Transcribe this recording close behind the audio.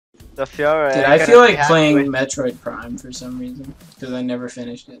The Fiora. Dude, I feel like playing Metroid Prime for some reason because I never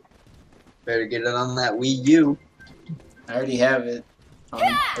finished it. Better get it on that Wii U. I already have it on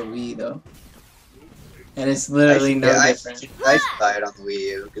the Wii though, and it's literally no different. I should buy it on the Wii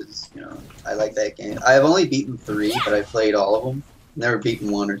U because you know I like that game. I've only beaten 3, but I played all of them. Never beaten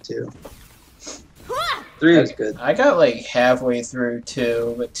 1 or 2. 3 was good. I got like halfway through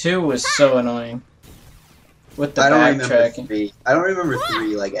 2, but 2 was so annoying with the backtracking. I don't remember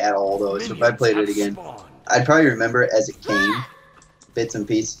 3 like at all though. So if I played it again, I'd probably remember it as it came, bits and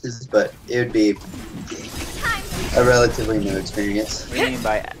pieces, but it would be a relatively new experience. What do you mean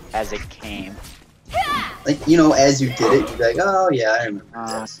by as it came? Like, you know, as you did it, you'd be like, oh yeah, I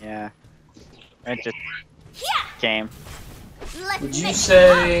remember this. Yeah. It just came. Would you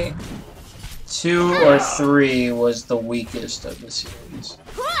say 2 or 3 was the weakest of the series?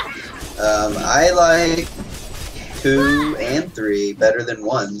 I like 2 and 3 better than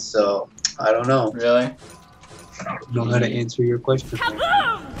 1, so I don't know. Really? I don't know how to answer your question.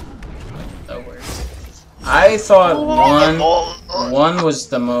 That works. I thought 1 was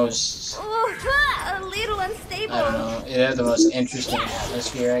the most. A little unstable. I don't know. It had the most interesting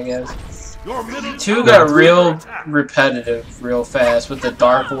atmosphere, I guess. 2 got real repetitive real fast with the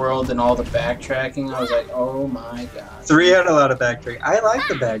dark world and all the backtracking. I was like, oh my god. 3 had a lot of backtracking. I like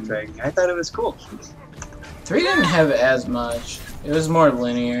the backtracking. I thought it was cool. 3 didn't have as much. It was more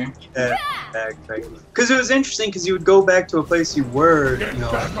linear. Yeah, backtracking. Because it was interesting because you would go back to a place you were, you know.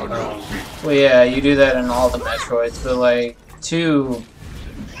 Well, yeah, you do that in all the Metroids, but like 2,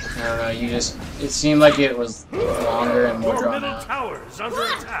 I don't know, you just, it seemed like it was longer and more drawn out. Towers under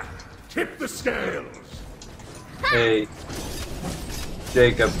attack. Tip the scales. Hey,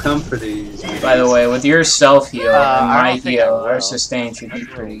 Jacob, come for these. By the way, with your self heal and my heal, our our sustain should be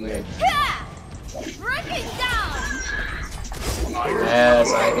pretty good.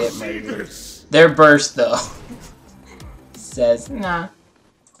 As I get murdered. Their burst though says nah.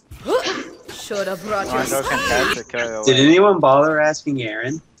 Should have brought your Did anyone bother asking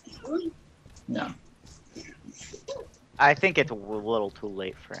Aaron? No. I think it's a little too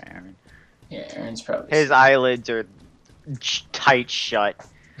late for Aaron. Yeah, Aaron's probably. His eyelids are tight shut.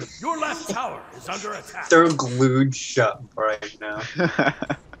 Your left tower is under attack. They're glued shut right now.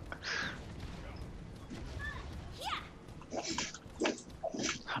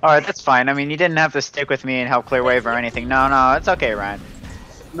 Alright, that's fine. I mean, you didn't have to stick with me and help clear wave or anything. No, it's okay, Ryan.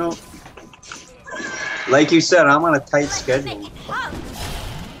 No. Like you said, I'm on a tight schedule.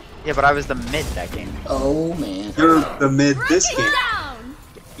 Yeah, but I was the mid that game. Oh man. You're the mid this game.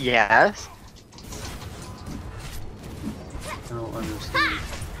 Yes? I don't understand.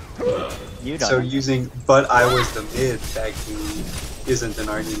 You don't. So using "but I was the mid" that game isn't an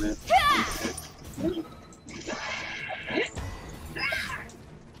argument.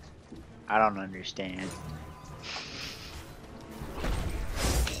 I don't understand.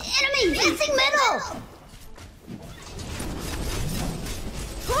 Enemy dancing middle.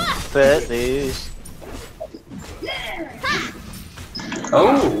 Footloose.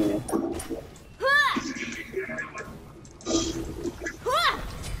 Oh.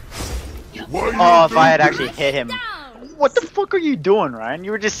 Oh, if I had actually hit him. What the fuck are you doing, Ryan?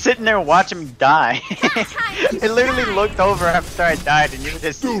 You were just sitting there watching me die. I literally looked over after I died and you were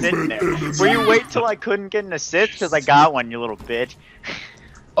just sitting there. Will you wait till I couldn't get an assist? Because I got one, you little bitch.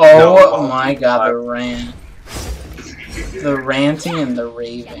 Oh my god, the rant. The ranting and the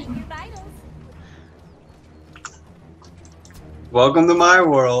raving. Welcome to my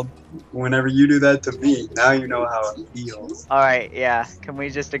world. Whenever you do that to me, now you know how it feels. Alright, yeah. Can we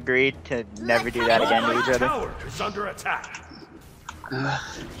just agree to never do that again to each other? Tower is under attack.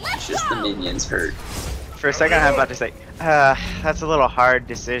 It's just the minions hurt. For a second I'm about to say, that's a little hard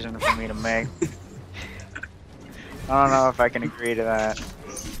decision for me to make. I don't know if I can agree to that.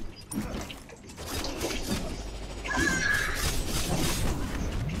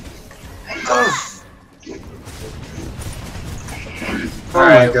 Oh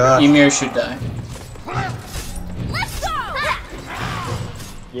my god. Ymir should die.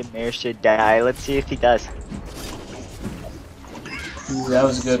 Ymir should die. Let's see if he does. Ooh, that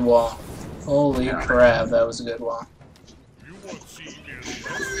was a good wall. Holy crap, that was a good wall.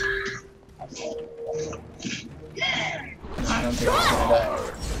 I don't think he's gonna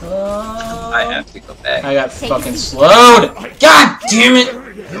die. I have to go back. I got fucking slowed! God damn it!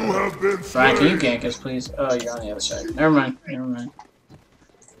 Brian, can you gank us, please? Oh, you're on the other side. Never mind. Never mind.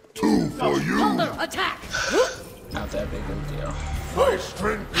 Attack. Not that big of a deal.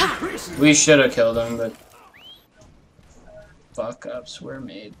 We should have killed him, but fuck ups were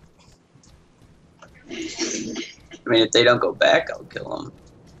made. I mean, if they don't go back, I'll kill them.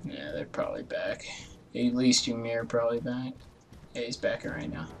 Yeah, they're probably back. At least Ymir probably back. Yeah, he's back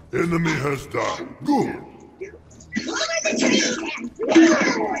right now. Enemy has died. Good.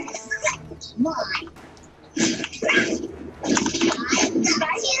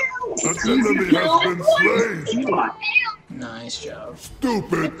 An enemy has been slain. Nice job.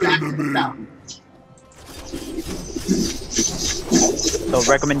 Stupid enemy. So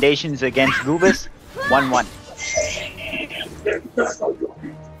recommendations against Goobus? 1-1.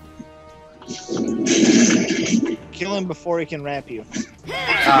 Kill him before he can wrap you.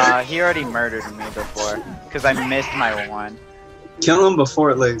 He already murdered me before, because I missed my one. Kill him before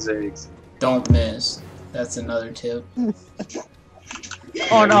it lays eggs. Don't miss. That's another tip.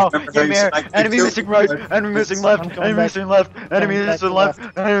 Oh no! Remember how you Ymir, said I could enemy kill missing you? right, enemy missing left, enemy missing left, enemy missing left,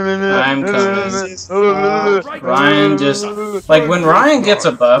 I'm coming. Ryan just... Like, when Ryan gets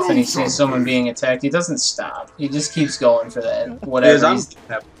a buff and he sees someone being attacked, he doesn't stop. He just keeps going for that.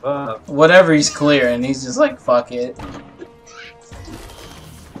 Whatever he's clearing, he's just like, fuck it.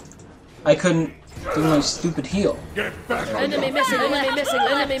 I couldn't do my stupid heal. Enemy missing, enemy missing,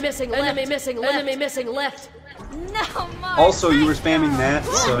 enemy missing, enemy missing, enemy missing left. No more. Also, you were spamming that,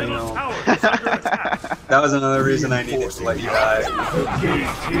 so you know. That was another reason I needed to let you die.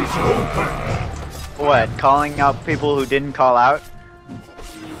 What? Calling out people who didn't call out?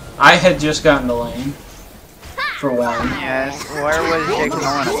 I had just gotten the lane. For one. Yes. Where was Jake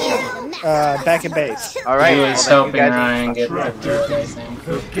going? Back at base. Alright, He was well, then helping you guys... Ryan get the dirt, I think.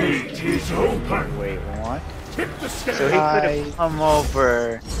 Wait, what? So he could have come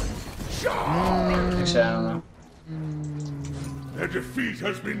over... Actually, I don't know. The defeat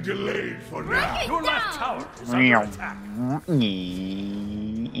has been delayed for now. Your left tower is under attack.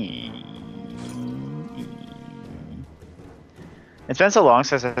 It's been so long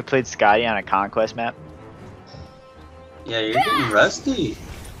since I played Scotty on a conquest map. Yeah, you're getting rusty.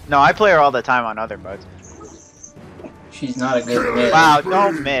 No, I play her all the time on other modes. She's not a good mid. Wow,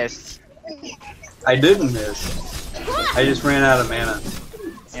 don't miss. I didn't miss. I just ran out of mana.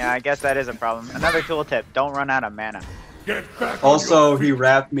 Yeah, I guess that is a problem. Another tool tip, don't run out of mana. Get back. Also, he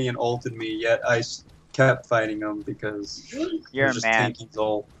wrapped me and ulted me, yet I kept fighting him because You're a just man. tanking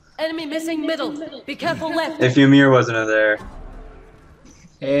ult. Enemy missing middle. Be careful left. If Ymir wasn't there.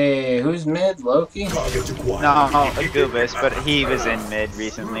 Hey, who's mid? Loki? No, Goobus, but he was in mid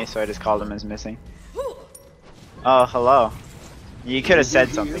recently, so I just called him as missing. Oh, hello. You could have said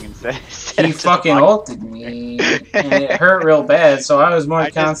something instead. He fucking ulted me, and it hurt real bad, so I was more I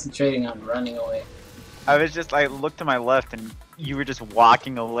just- concentrating on running away. I was just, I looked to my left and you were just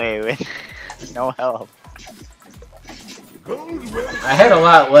walking away with no help. I had a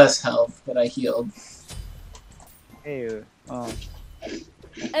lot less health, but I healed. Ew. Oh.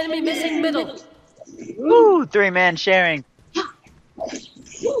 Enemy missing middle. Woo! 3-man sharing.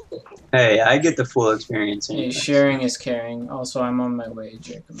 Hey, I get the full experience. Hey, Anyway. sharing is caring. Also, I'm on my way,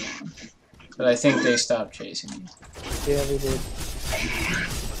 Jacob. But I think they stopped chasing me. Yeah, they did.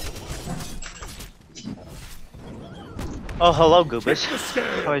 Oh, hello, Goobus.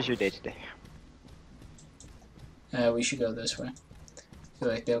 How was your day today? We should go this way. I feel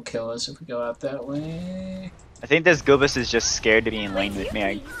like they'll kill us if we go out that way. I think this Goobus is just scared to be in lane with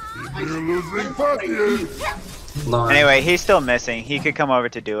me. You're losing focus. Lauren, Anyway, he's still missing. He could come over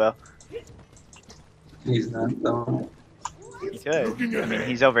to duo. he's not though. He could. I mean,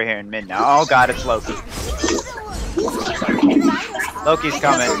 he's over here in mid now. Oh god, it's Loki. Loki's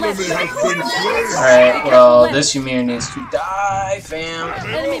coming. Alright, well, this Ymir needs to die, fam.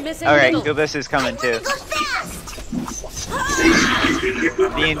 Enemy missing Alright, middle. Goobus is coming too.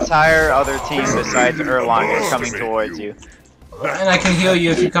 The entire other team besides Erlang is coming towards you. And I can heal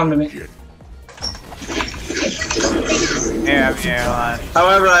you if you come to me. Here, I'm here, Erlang.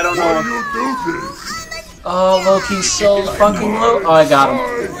 However, I don't know. Oh, Loki's so fucking low. Oh, I got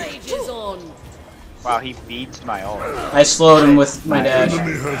him. Rage is on. Wow, he beats my ult. I slowed him with my dash.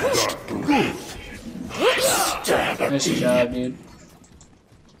 Nice job, dude.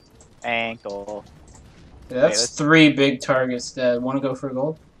 Ankle. That's 3 big targets dead. Want to go for a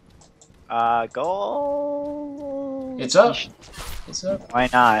gold? Goal. It's up. It's up. Why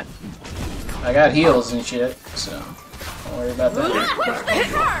not? I got heals and shit, so don't worry about that.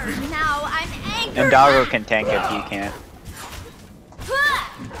 Now I'm angry. And Dago can tank if you can.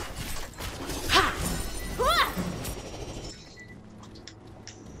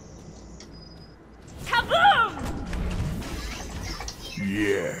 Kaboom!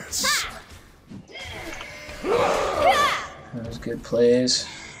 Yes. That was good plays.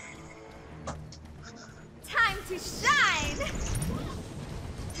 Time to shine.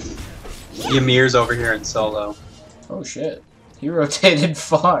 Ymir's over here in solo. Oh shit. He rotated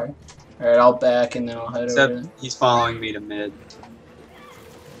far. Alright, I'll back and then I'll head over. Except he's following me to mid.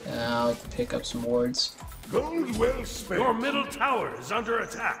 And I'll pick up some wards. Gold well spent. Your middle tower is under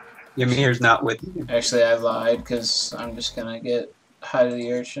attack. Ymir's not with you. Actually, I lied because I'm just gonna get high to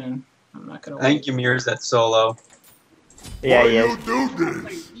the urchin. I'm not gonna. I think Ymir's at solo. Yeah, Why he is. you do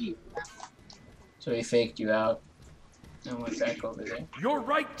this? So he faked you out and went back over there. Your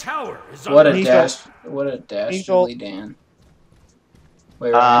right tower is What a under dash! What a dastardly Dan.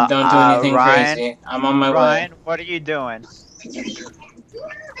 Wait, Ryan, Uh, don't do anything Ryan- crazy. I'm on my Ryan, what are you doing? way.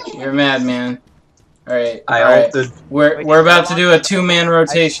 You're a madman. All right, I all right. ulted. We're about to do a 2-man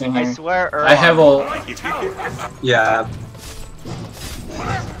rotation I here. swear, I have ult. Yeah.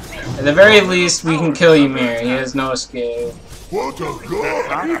 At the very least, we can kill Ymir. He has no escape. What a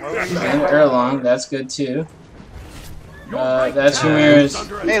god! And Erlong, that's good too. That's Ymir's.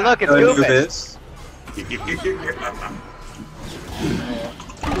 Hey, look, it's Go do Goofus. this.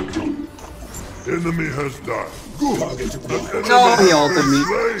 Enemy has died. Good. No, he ulted me.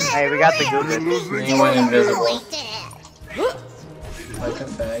 Hey, we got the Goofus. He went invisible. Like a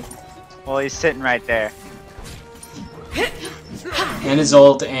fag. Well, he's sitting right there. And his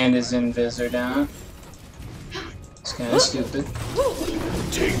ult and his invis are down. It's kinda stupid.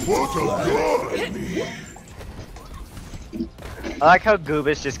 What a god! I like how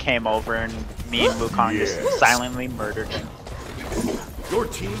Goofus just came over and me and Wukong just silently murdered him. Your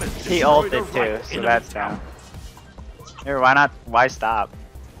team has He destroyed ulted a too, right so enemy that's tower. down. Here, why not? Why stop?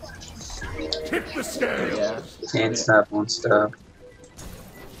 Tip the scale. Yeah. Can't stop, won't stop.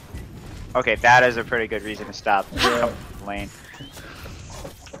 Okay, that is a pretty good reason to stop. Yeah. Lane.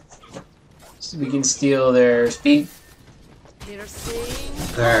 So we can steal their speed.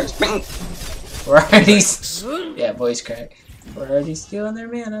 There's bing. We're already. Yeah, voice crack. We're already stealing their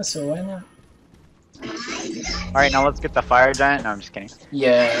mana, so why not? Alright, now let's get the fire giant. No, I'm just kidding.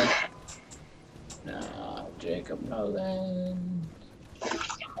 Yeah. No, Jacob Nolan.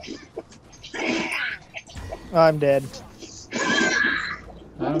 I'm dead.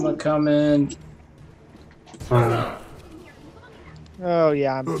 I'm a coming. Oh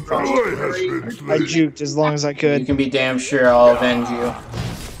yeah, I'm The fine. boy has been I slain. juked as long as I You could. can be damn sure I'll avenge you.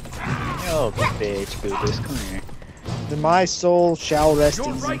 Oh, bitch, Goofus, come here. Then my soul shall rest Your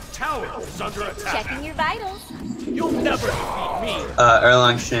easy. right tower is under attack. Checking your vitals. You'll never defeat me.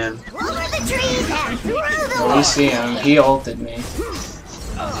 Erlang Shin. Over the trees and through the Oh, we see him. He ulted me.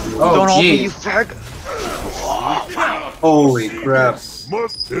 Don't Oh, ult me, you jeez. fag. Holy crap.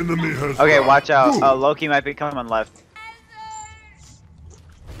 Must enemy has Okay, died. watch out. Good. Loki might be coming left.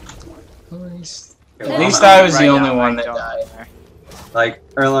 At least I was the Right only now, one right that down died. there. Like,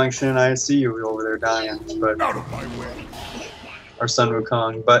 Erlang Shin, I see you over there dying, but Out of my way. or Sun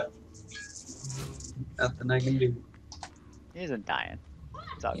Wukong, but nothing I can do. He isn't dying.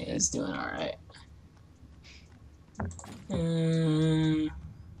 It's all Yeah, good. he's doing alright.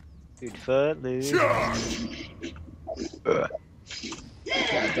 Dude, footloose. Charge. God,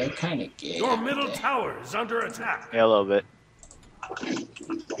 they're kind of gay. Your aren't middle they? tower is under attack. Yeah, a little bit.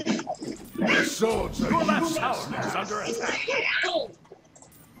 Your swords your left tower is under attack.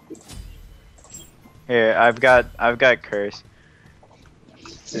 Here, I've got curse.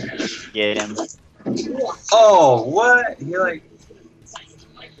 Get him. Oh, what? He like.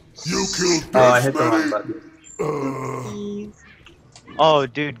 You killed Oh, I hit the wrong button. Oh,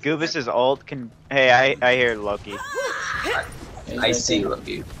 dude, Goofus's ult can. Hey, I hear Loki. He's I right see there.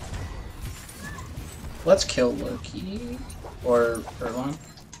 Loki. Let's kill Loki. Or Erlong.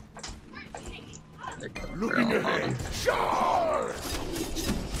 Looking ahead. Charge.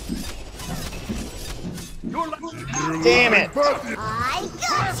 Your Damn it! I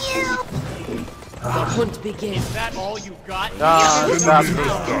got you! The hunt begins. that all you got? Stop me.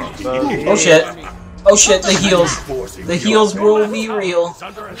 Oh shit. Oh shit, the heals. The heals will be real. Is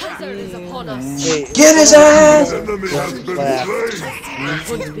under attack. Blizzard is upon us. Hey, Get his ass! Enemy has been Left. slain.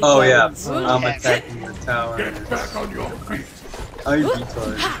 Hunt begins. Oh yeah, I'm attacking the tower. Get back on your feet. Oh, you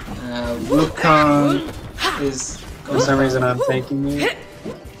retard. Wukong is. For some reason, I'm tanking you.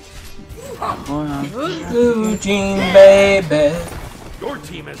 Blue Jean baby. Your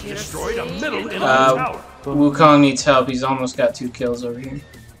team has destroyed a middle enemy Uh, tower. Wukong needs help. He's almost got 2 kills over here.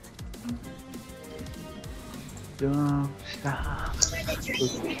 Don't stop.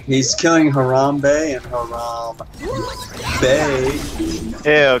 He's killing Harambe and Harambe.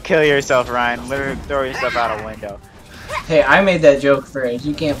 Ew, kill yourself, Ryan. Literally throw yourself out a window. Hey, I made that joke first.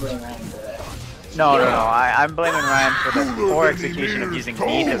 You can't blame Ryan for that. No. I'm blaming Ryan for the poor execution of using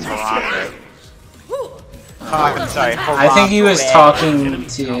me as Harambe. Oh, I'm sorry. I think he was Harambe. talking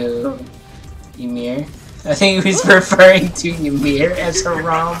to Ymir. I think he's referring to Ymir as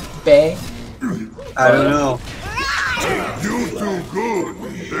Harambe. I don't know. You do good.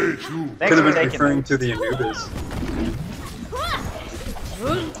 They do. Could have been referring to the Anubis.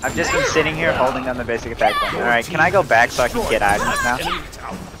 I've just been sitting here holding on the basic attack button. Alright, can I go back so I can get items now?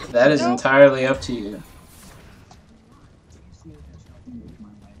 That is entirely up to you.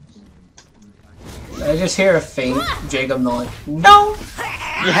 I just hear a faint Jacob Nolan. No!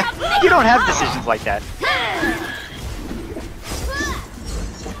 Yeah, you don't have decisions like that.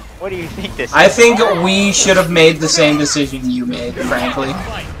 What do you think this is? I think we should have made the same decision you made, frankly.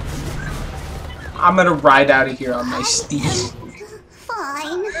 I'm gonna ride out of here on my steed.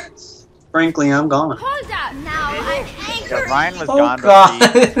 Fine. Frankly, I'm gone. Hold up now. I'm angry. Yeah, Ryan was Oh, gone God.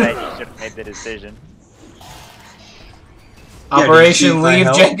 before he said he should have made the decision. Operation need my Leave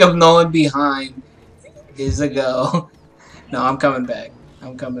help? Jacob Nolan Behind is a go. No, I'm coming back.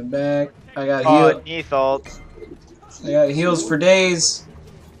 I'm coming back. I got Oh, Neath ult. I got heals for days.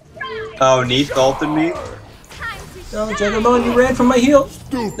 Oh, Neath ulted me? Oh, Jacob Nolan, you ran from my heal.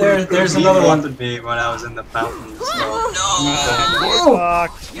 There's another one. Ulted me when I was in the fountain. So. No!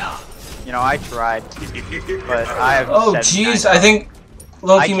 You know, I tried, but I have. Oh, 79. jeez, I think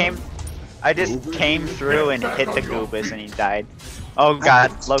Loki. I just came through and hit the Goobus and he died. Oh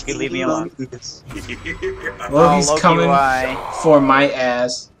God, Loki, leave me alone. Loki's Loki, coming why? for my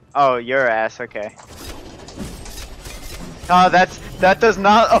ass. Oh, your ass. Okay. Oh, that does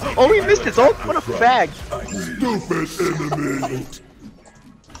not. Oh, he missed his ult. What a fag! Stupid enemy.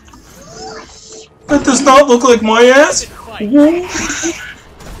 That does not look like my ass.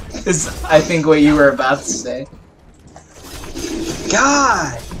 Is I think what you were about to say.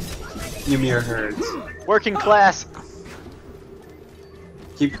 God! Ymir hurts. Working class.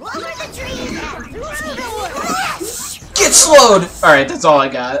 Keep. Get slowed! Alright, that's all I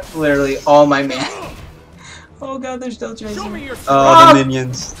got. Literally all my man. Oh god, they're still chasing me. Oh, the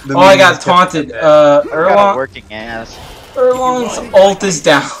minions. The I minions got taunted. Got a Erlong, working ass. Erlong's ult is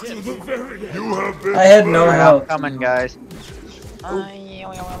down. You have been I had no I'm health. coming, guys.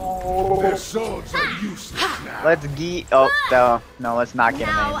 Their swords are useless now. Let's get. Oh no, let's not get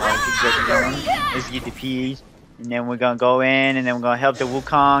him anymore. Let's get the peas, and then we're gonna go in, and then we're gonna help the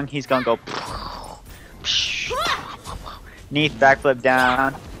Wukong. He's gonna go. Neath backflip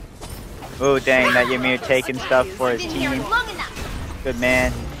down. Oh dang, that Ymir taking stuff for his team. Good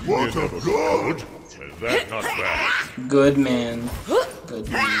man. What a good. That's not bad. Good man. Good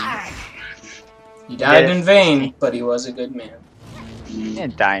man. He died in vain, but he was a good man. He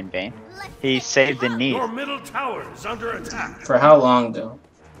didn't die in vain. He saved the Neath. Your middle tower is under attack. For how long though?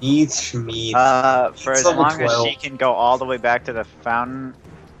 Neath Schmeath. For as level long as 12. she can go all the way back to the fountain.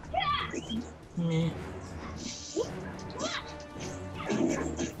 Meh.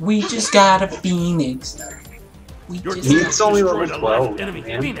 We just got a phoenix. Your Neath's team only destroyed level a 12, left enemy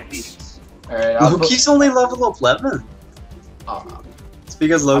man. Phoenix. Alright, I'll put... Loki's only level 11. Aw. It's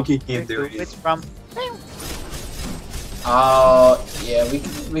because Loki can't do It's it. from. Oh, yeah,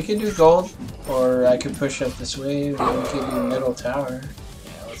 we could do gold, or I could push up this way, or we could do middle tower.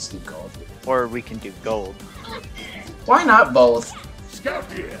 Yeah, let's do gold. Or we can do gold. Why not both? Scout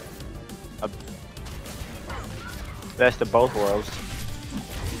here. Best of both worlds.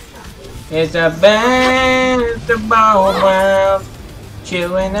 It's the best of both worlds.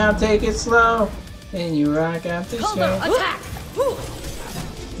 Chillin' out, take it slow, and you rock out the show. Attack!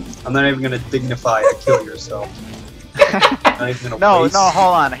 I'm not even gonna dignify a kill yourself. Not even gonna No, waste. no,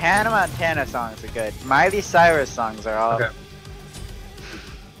 hold on. Hannah Montana songs are good. Miley Cyrus songs are all. Okay.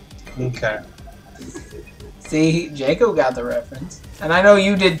 Okay. See, Jacob got the reference. And I know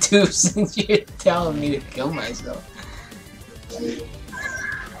you did too, since you're telling me to kill myself.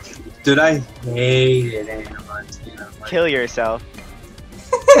 Dude, I hated Hannah Montana. Like, Kill yourself.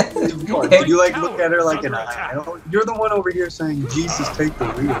 Did you like look at her like an idol? You're the one over here saying, Jesus, take the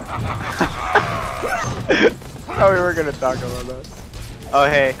wheel. Oh, we were gonna talk about that. Oh,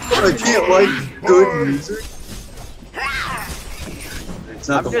 hey. I can't like good music. It's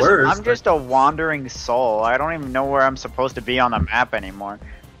not the worst. I'm just a wandering soul. I don't even know where I'm supposed to be on the map anymore.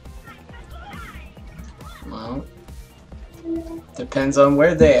 Well, depends on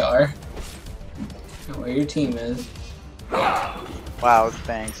where they are. And where your team is. Wow,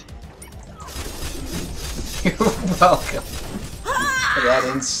 thanks. You're welcome for that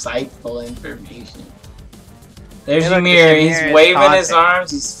insightful information. There's Hey, look, Ymir, he's Ymir is waving his taunting.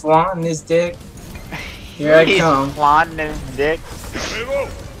 arms, he's flaunting his dick. Here I He's come. flaunting his dick.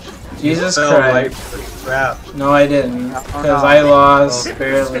 Jesus Fell right Christ. for the trap. No, I didn't. Because no. I lost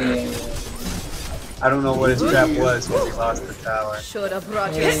barely. I don't know what his trap was when he lost the tower. Should have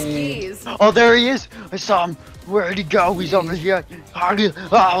brought your skis. Oh, there he is! I saw him! Where'd he go? He's over here!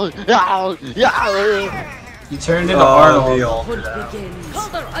 You turned into Arnold.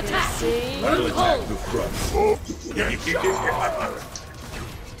 Counter attack.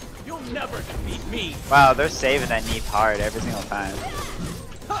 You'll never defeat me. Wow, they're saving that Neep hard every single time.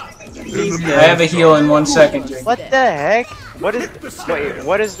 I have a heal in 1 second, Jake. What the heck? What is? Wait,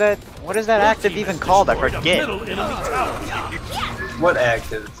 what is that? What is that active even called? I forget. What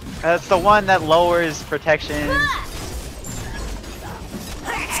active? It's the one that lowers protection.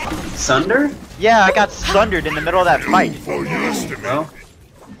 Sunder? Yeah, I got sundered in the middle of that fight. Well,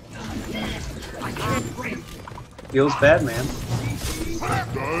 feels bad, man.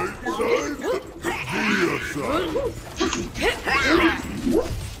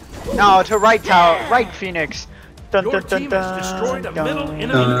 No, to right tower, right Phoenix. Dun Your dun dun team dun. has destroyed a middle Dun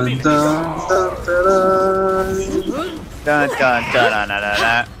enemy Dun, Phoenix dun, tower. dun, dun, dun dun dun dun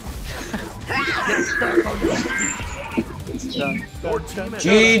dun. Your team has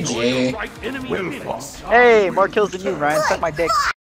GG. destroyed a right enemy Phoenix. Hey, more kills than you, Ryan. Suck my dick.